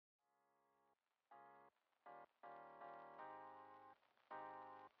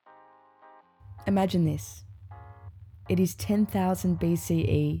Imagine this. It is 10,000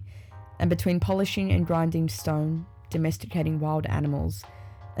 BCE, and between polishing and grinding stone, domesticating wild animals,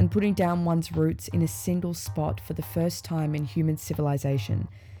 and putting down one's roots in a single spot for the first time in human civilization,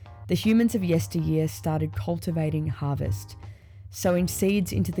 the humans of yesteryear started cultivating harvest. Sowing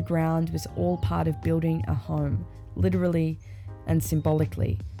seeds into the ground was all part of building a home, literally and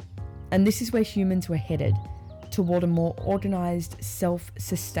symbolically. And this is where humans were headed, toward a more organised,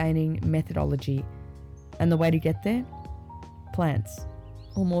 self-sustaining methodology. And the way to get there? Plants,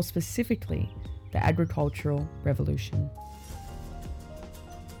 or more specifically, the agricultural revolution.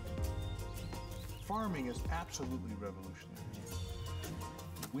 Farming is absolutely revolutionary.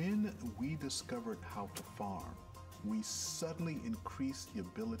 When we discovered how to farm, we suddenly increased the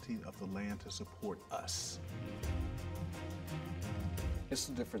ability of the land to support us. It's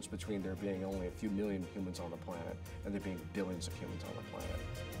the difference between there being only a few million humans on the planet and there being billions of humans on the planet.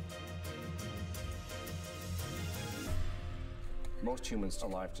 Most humans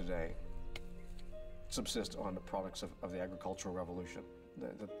alive today subsist on the products of the agricultural revolution,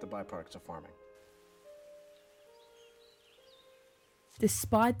 the byproducts of farming.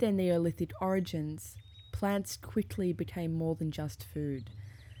 Despite their Neolithic origins, plants quickly became more than just food.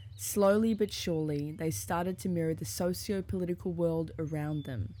 Slowly but surely, they started to mirror the socio-political world around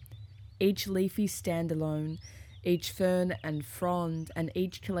them. Each leafy standalone, each fern and frond, and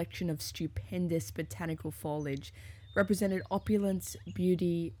each collection of stupendous botanical foliage represented opulence,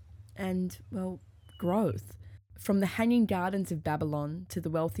 beauty, and, well, growth. From the hanging gardens of Babylon to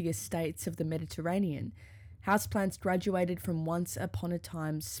the wealthy estates of the Mediterranean, houseplants graduated from once upon a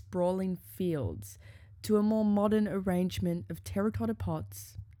time sprawling fields to a more modern arrangement of terracotta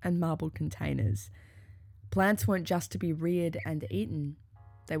pots and marble containers. Plants weren't just to be reared and eaten,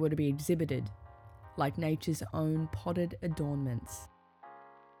 they were to be exhibited, like nature's own potted adornments.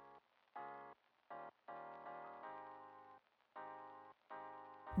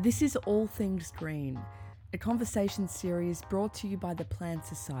 This is All Things Green, a conversation series brought to you by the Plant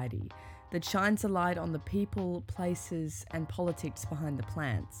Society that shines a light on the people, places, and politics behind the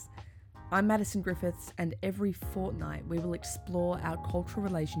plants. I'm Madison Griffiths, and every fortnight we will explore our cultural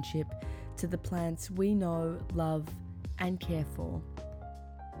relationship to the plants we know, love, and care for.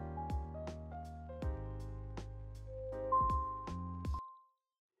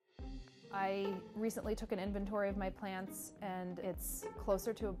 I recently took an inventory of my plants, and it's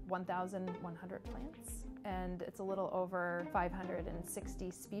closer to 1,100 plants, and it's a little over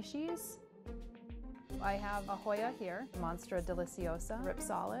 560 species. I have a Hoya here, Monstra deliciosa,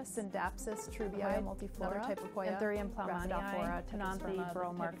 Ripsalis, Syndapsis trubii multiflora, another type of Hoya, Anthurium plamanii, Tenanthe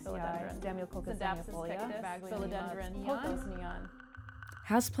bromarxii, Damiococcus philodendron, Pothos neon.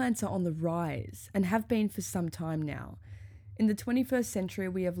 Houseplants are on the rise and have been for some time now. In the 21st century,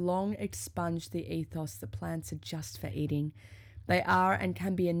 we have long expunged the ethos that plants are just for eating. They are and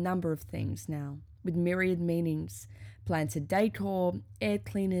can be a number of things now, with myriad meanings. Plants are decor, air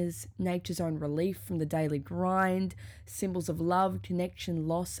cleaners, nature's own relief from the daily grind, symbols of love, connection,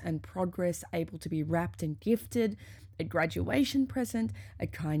 loss, and progress able to be wrapped and gifted, a graduation present, a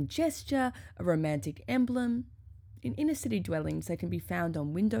kind gesture, a romantic emblem. In inner city dwellings, they can be found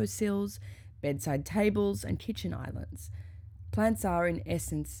on windowsills, bedside tables, and kitchen islands. Plants are, in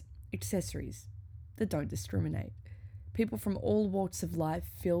essence, accessories that don't discriminate. People from all walks of life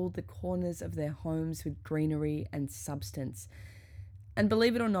fill the corners of their homes with greenery and substance. And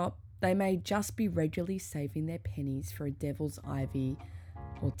believe it or not, they may just be regularly saving their pennies for a devil's ivy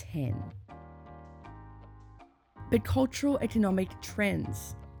or 10. But cultural economic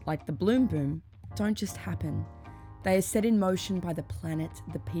trends, like the bloom boom, don't just happen. They are set in motion by the planet,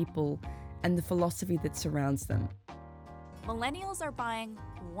 the people, and the philosophy that surrounds them. Millennials are buying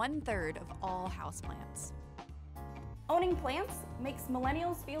 1/3 of all houseplants. Owning plants makes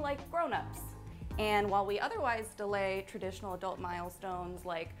millennials feel like grown-ups. And while we otherwise delay traditional adult milestones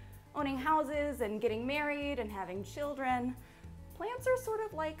like owning houses and getting married and having children, plants are sort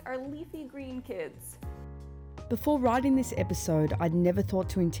of like our leafy green kids. Before writing this episode, I'd never thought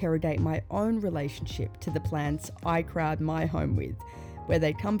to interrogate my own relationship to the plants I crowd my home with, where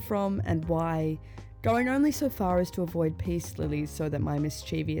they come from and why, going only so far as to avoid peace lilies so that my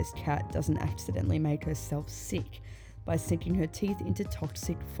mischievous cat doesn't accidentally make herself sick by sinking her teeth into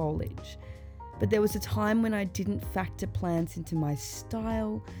toxic foliage. But there was a time when I didn't factor plants into my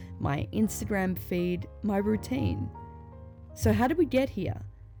style, my Instagram feed, my routine. So how did we get here?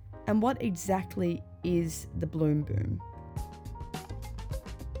 And what exactly is the bloom boom?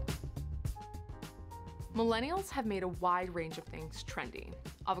 Millennials have made a wide range of things trendy.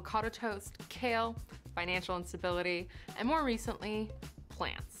 Avocado toast, kale, financial instability, and more recently,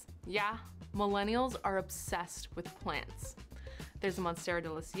 plants. Yeah, Millennials are obsessed with plants. There's the Monstera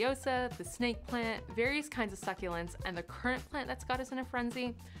deliciosa, the snake plant, various kinds of succulents, and the current plant that's got us in a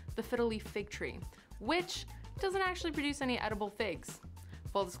frenzy, the fiddle leaf fig tree, which doesn't actually produce any edible figs.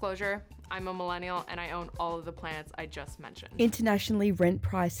 Full disclosure, I'm a millennial and I own all of the plants I just mentioned. Internationally, rent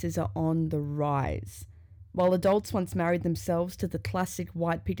prices are on the rise. While adults once married themselves to the classic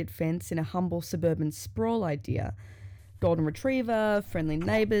white picket fence in a humble suburban sprawl idea, golden retriever, friendly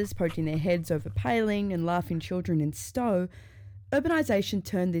neighbours poking their heads over paling and laughing children in stow, urbanisation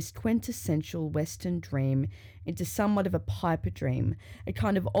turned this quintessential Western dream into somewhat of a pipe dream, a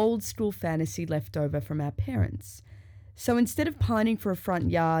kind of old school fantasy left over from our parents. So instead of pining for a front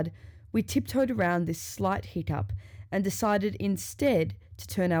yard, we tiptoed around this slight hiccup and decided instead to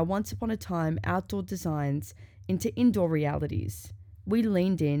turn our once upon a time outdoor designs into indoor realities. We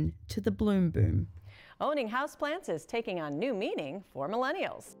leaned in to the bloom boom. Owning houseplants is taking on new meaning for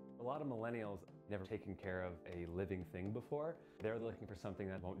millennials. A lot of millennials never taken care of a living thing before. They're looking for something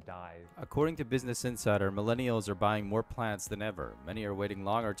that won't die. According to Business Insider, millennials are buying more plants than ever. Many are waiting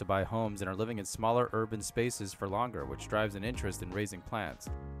longer to buy homes and are living in smaller urban spaces for longer, which drives an interest in raising plants.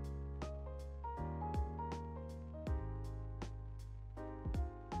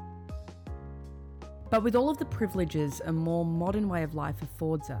 But with all of the privileges a more modern way of life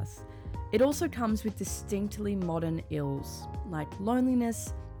affords us, it also comes with distinctly modern ills like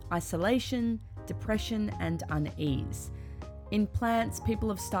loneliness, isolation, depression, and unease. In plants, people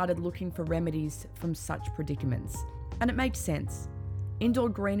have started looking for remedies from such predicaments, and it makes sense. Indoor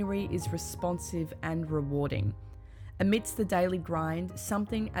greenery is responsive and rewarding. Amidst the daily grind,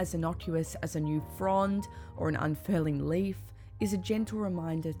 something as innocuous as a new frond or an unfurling leaf is a gentle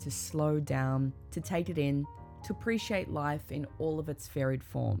reminder to slow down, to take it in, to appreciate life in all of its varied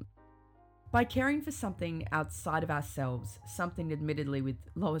forms. By caring for something outside of ourselves, something admittedly with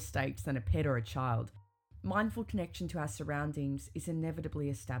lower stakes than a pet or a child, mindful connection to our surroundings is inevitably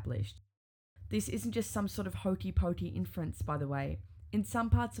established. This isn't just some sort of hokey-pokey inference, by the way. In some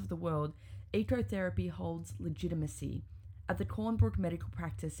parts of the world, ecotherapy holds legitimacy. At the Cornbrook Medical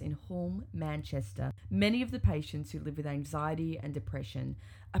Practice in Hulme, Manchester, many of the patients who live with anxiety and depression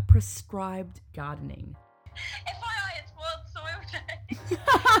are prescribed gardening. FYI, it's World Soil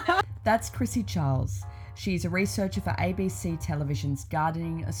Day. That's Chrissy Charles. She's a researcher for ABC Television's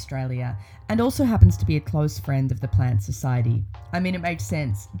Gardening Australia and also happens to be a close friend of the Plant Society. I mean, it makes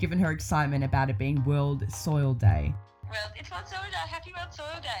sense, given her excitement about it being World Soil Day. Well, it's World Soil Day. Happy World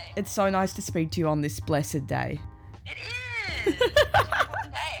Soil Day. It's so nice to speak to you on this blessed day. It is. It's an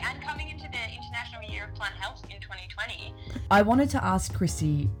important day. And coming into the International Year of Plant Health in 2020. I wanted to ask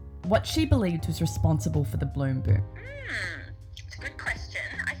Chrissy what she believed was responsible for the bloom boom. It's a good question.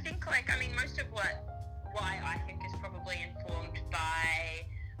 I think, most of why I think is probably informed by,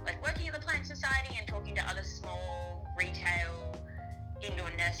 working at the Plant Society and talking to other small retail indoor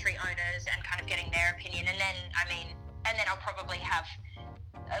nursery owners and kind of getting their opinion. And then I'll probably have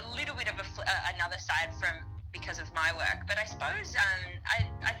a little bit of another side because of my work. But I suppose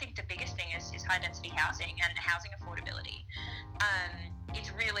I think the biggest thing is high density housing and housing affordability.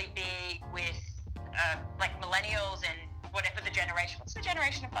 It's really big with millennials and whatever the generation. What's the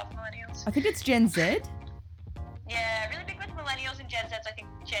generation above millennials? I think it's Gen Z. Yeah, really big with millennials and Gen Zs. I think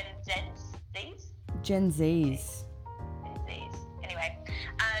Gen Zs? Gen Zs. Anyway,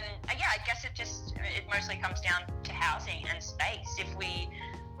 I guess it mostly comes down to housing and space.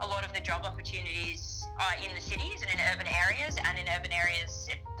 A lot of the job opportunities are in the cities and in urban areas,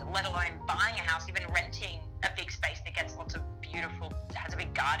 let alone buying a house, even renting a big space that gets has a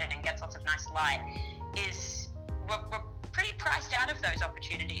big garden and gets lots of nice light, we're pretty priced out of those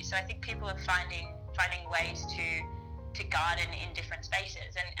opportunities. So I think people are finding ways to garden in different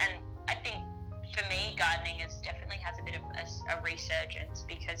spaces, and I think for me, gardening definitely has a bit of a resurgence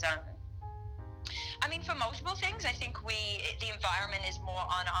because for multiple things, I think the environment is more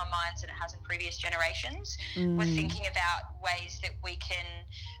on our minds than it has in previous generations. We're thinking about ways that we can,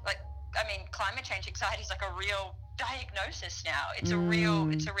 climate change anxiety is like a real diagnosis now. It's a real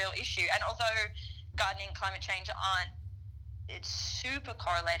issue. And although gardening and climate change it's super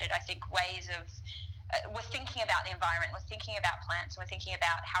correlated, I think ways of, we're thinking about the environment, we're thinking about plants, we're thinking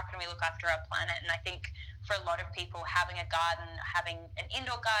about how can we look after our planet. And I think for a lot of people, having a garden, having an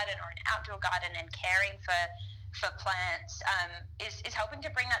indoor garden or an outdoor garden and caring for plants is helping to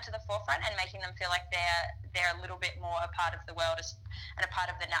bring that to the forefront and making them feel like they're a little bit more a part of the world and a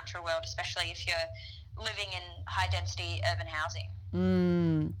part of the natural world, especially if you're living in high density urban housing.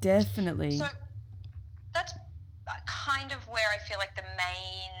 Definitely. So that's kind of where I feel like the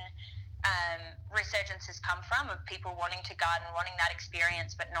main resurgence has come from, of people wanting to garden, wanting that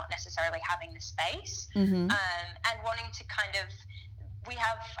experience, but not necessarily having the space, Mm-hmm. and wanting to kind of,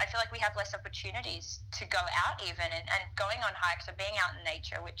 I feel like we have less opportunities to go out even and going on hikes or being out in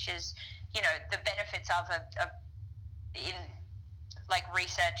nature, which is, the benefits of in like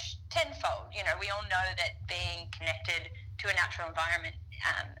research tenfold. We all know that being connected to a natural environment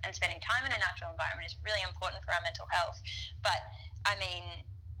and spending time in a natural environment is really important for our mental health. But I mean,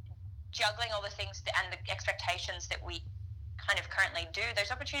 juggling all the things and the expectations that we kind of currently do,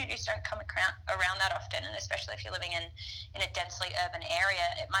 those opportunities don't come around that often, and especially if you're living in a densely urban area,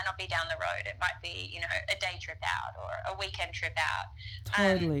 it might not be down the road. It might be, a day trip out or a weekend trip out.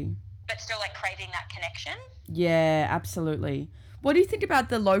 Totally. But still like craving that connection. Yeah, absolutely. What do you think about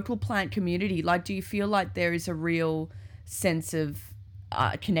the local plant community? Like, do you feel like there is a real sense of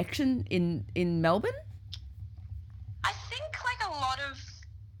connection in Melbourne? I think like a lot of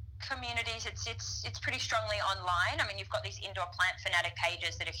communities, it's pretty strongly online. I mean, you've got these indoor plant fanatic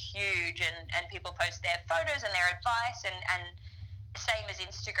pages that are huge, and people post their photos and their advice, and same as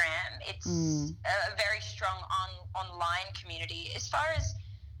Instagram, it's a very strong online community. As far as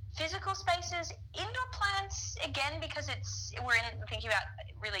physical spaces, indoor plants, again, because we're thinking about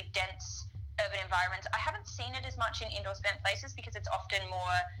really dense urban environments, I haven't seen it as much in indoor plant places because it's often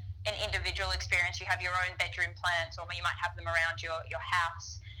more an individual experience. You have your own bedroom plants, or you might have them around your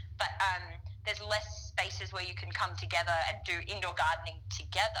house. But there's less spaces where you can come together and do indoor gardening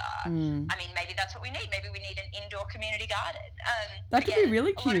together. I mean, maybe that's what we need. Maybe we need an indoor community garden. That could be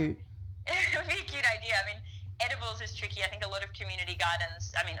really cute. It would be a cute idea. I mean, edibles is tricky. I think a lot of community gardens,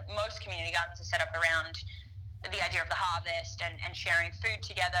 most community gardens are set up around the idea of the harvest and sharing food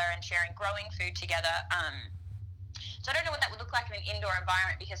together and sharing growing food together. So I don't know what that would look like in an indoor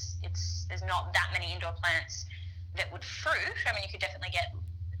environment because there's not that many indoor plants that would fruit. I mean, you could definitely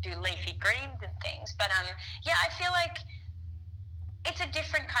do leafy greens and things. But I feel like it's a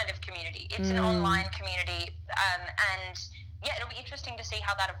different kind of community. It's an online community. And yeah, it'll be interesting to see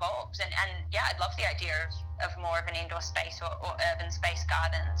how that evolves. And yeah, I'd love the idea of more of an indoor space or urban space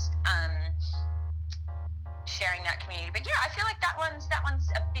gardens, sharing that community. But yeah, I feel like that one's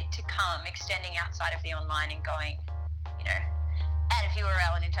a bit to come, extending outside of the online and going, out of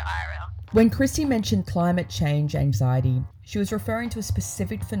URL and into IRL. When Christy mentioned climate change anxiety, she was referring to a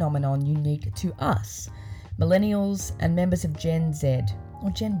specific phenomenon unique to us, millennials and members of Gen Z or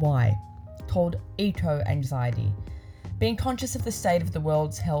Gen Y, called eco-anxiety. Being conscious of the state of the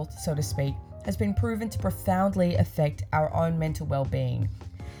world's health, so to speak, has been proven to profoundly affect our own mental well-being.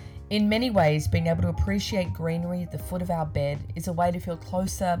 In many ways, being able to appreciate greenery at the foot of our bed is a way to feel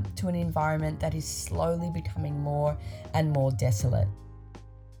closer to an environment that is slowly becoming more and more desolate.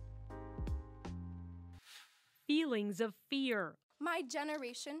 Feelings of fear. My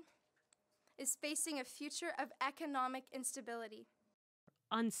generation is facing a future of economic instability,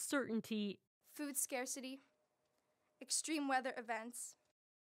 uncertainty, food scarcity, extreme weather events,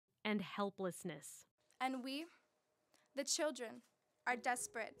 and helplessness. And we, the children, are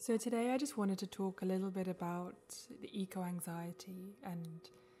desperate. So today I just wanted to talk a little bit about the eco-anxiety and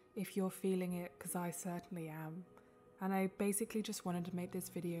if you're feeling it, because I certainly am. And I basically just wanted to make this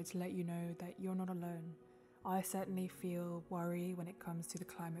video to let you know that you're not alone. I certainly feel worry when it comes to the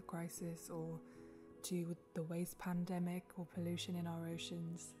climate crisis or to the waste pandemic or pollution in our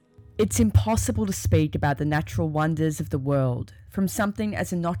oceans. It's impossible to speak about the natural wonders of the world, from something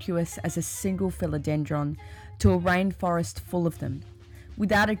as innocuous as a single philodendron to a rainforest full of them,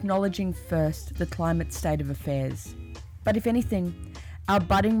 without acknowledging first the climate state of affairs. But if anything, our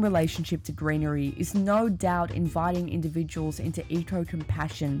budding relationship to greenery is no doubt inviting individuals into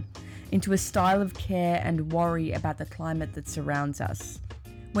eco-compassion, into a style of care and worry about the climate that surrounds us.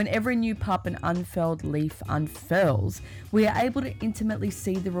 When every new pup and unfurled leaf unfurls, we are able to intimately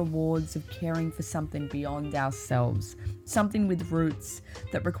see the rewards of caring for something beyond ourselves, something with roots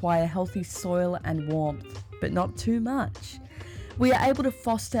that require healthy soil and warmth, but not too much. We are able to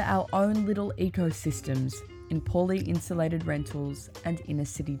foster our own little ecosystems in poorly insulated rentals and inner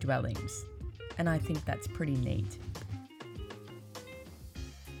city dwellings. And I think that's pretty neat.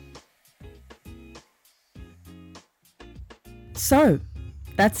 So,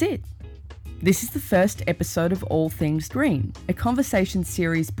 that's it. This is the first episode of All Things Green, a conversation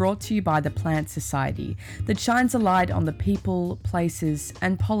series brought to you by the Plant Society that shines a light on the people, places,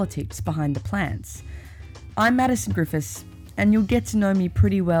 and politics behind the plants. I'm Madison Griffiths, and you'll get to know me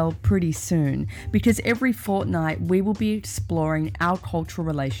pretty well pretty soon, because every fortnight we will be exploring our cultural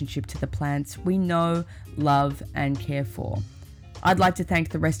relationship to the plants we know, love, and care for. I'd like to thank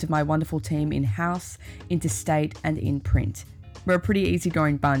the rest of my wonderful team in-house, interstate, and in print. We're a pretty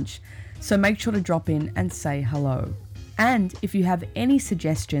easygoing bunch, So make sure to drop in and say hello. And if you have any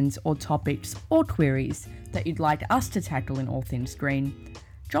suggestions or topics or queries that you'd like us to tackle in All Things Green,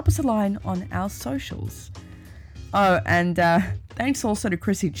 drop us a line on our socials. Oh, and thanks also to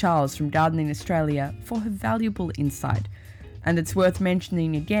Chrissy Charles from Gardening Australia for her valuable insight. And it's worth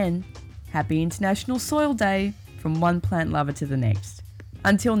mentioning again, Happy International Soil Day from one plant lover to the next.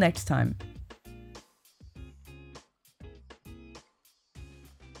 Until next time.